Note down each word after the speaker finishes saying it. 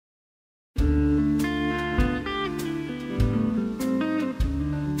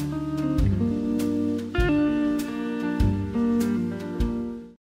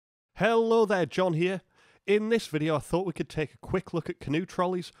Hello there, John here. In this video I thought we could take a quick look at canoe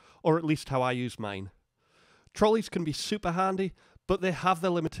trolleys, or at least how I use mine. Trolleys can be super handy, but they have their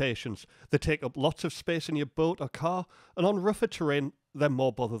limitations. They take up lots of space in your boat or car, and on rougher terrain they're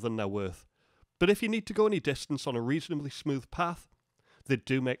more bother than they're worth. But if you need to go any distance on a reasonably smooth path, they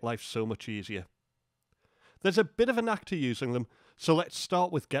do make life so much easier. There's a bit of a knack to using them, so let's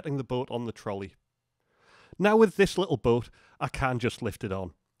start with getting the boat on the trolley. Now with this little boat, I can just lift it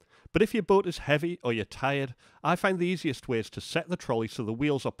on. But if your boat is heavy or you're tired, I find the easiest way is to set the trolley so the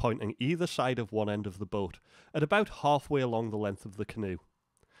wheels are pointing either side of one end of the boat, at about halfway along the length of the canoe.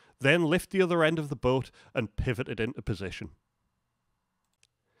 Then lift the other end of the boat and pivot it into position.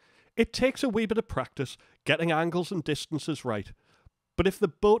 It takes a wee bit of practice getting angles and distances right, but if the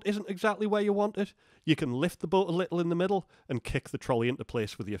boat isn't exactly where you want it, you can lift the boat a little in the middle and kick the trolley into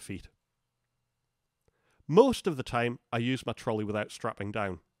place with your feet. Most of the time I use my trolley without strapping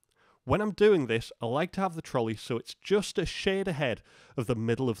down. When I'm doing this, I like to have the trolley so it's just a shade ahead of the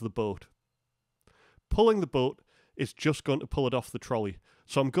middle of the boat. Pulling the boat is just going to pull it off the trolley,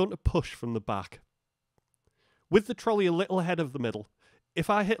 so I'm going to push from the back. With the trolley a little ahead of the middle, if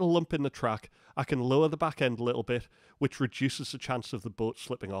I hit a lump in the track, I can lower the back end a little bit, which reduces the chance of the boat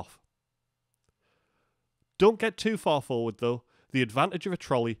slipping off. Don't get too far forward though. The advantage of a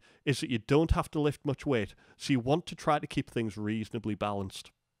trolley is that you don't have to lift much weight, so you want to try to keep things reasonably balanced.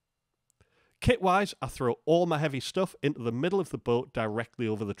 Kit-wise, I throw all my heavy stuff into the middle of the boat directly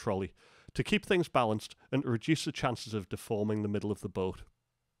over the trolley, to keep things balanced and to reduce the chances of deforming the middle of the boat.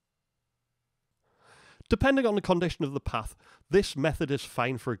 Depending on the condition of the path, this method is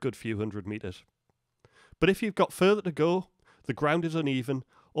fine for a good few hundred metres. But if you've got further to go, the ground is uneven,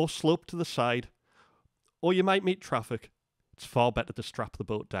 or sloped to the side, or you might meet traffic, it's far better to strap the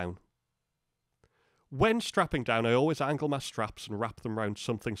boat down. When strapping down, I always angle my straps and wrap them around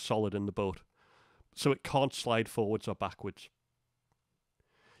something solid in the boat, so it can't slide forwards or backwards.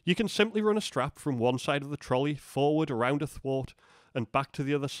 You can simply run a strap from one side of the trolley forward around a thwart and back to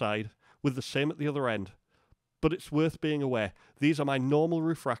the other side, with the same at the other end. But it's worth being aware, these are my normal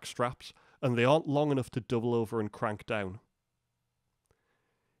roof rack straps, and they aren't long enough to double over and crank down.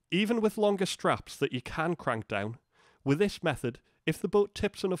 Even with longer straps that you can crank down, with this method, if the boat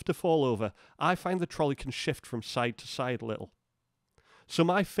tips enough to fall over, I find the trolley can shift from side to side a little. So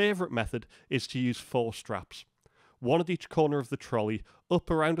my favourite method is to use 4 straps, one at each corner of the trolley,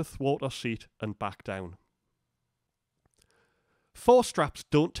 up around a thwart or seat and back down. 4 straps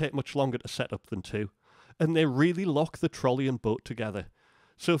don't take much longer to set up than 2, and they really lock the trolley and boat together.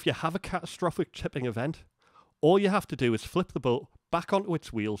 So if you have a catastrophic tipping event, all you have to do is flip the boat back onto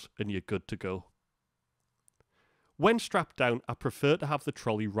its wheels and you're good to go. When strapped down, I prefer to have the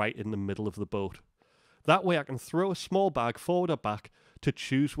trolley right in the middle of the boat. That way I can throw a small bag forward or back to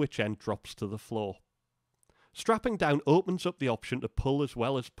choose which end drops to the floor. Strapping down opens up the option to pull as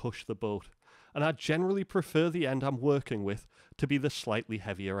well as push the boat, and I generally prefer the end I'm working with to be the slightly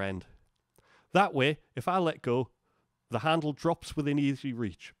heavier end. That way, if I let go, the handle drops within easy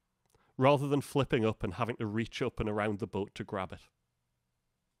reach, rather than flipping up and having to reach up and around the boat to grab it.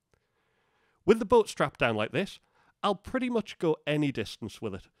 With the boat strapped down like this, I'll pretty much go any distance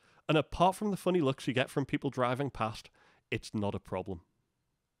with it, and apart from the funny looks you get from people driving past, it's not a problem.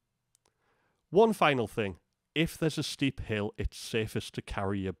 One final thing, if there's a steep hill, it's safest to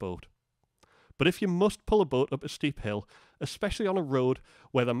carry your boat. But if you must pull a boat up a steep hill, especially on a road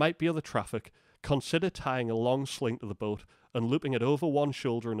where there might be other traffic, consider tying a long sling to the boat and looping it over one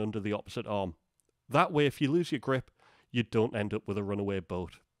shoulder and under the opposite arm. That way, if you lose your grip, you don't end up with a runaway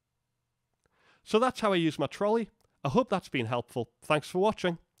boat. So that's how I use my trolley. I hope that's been helpful. Thanks for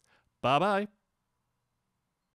watching. Bye bye.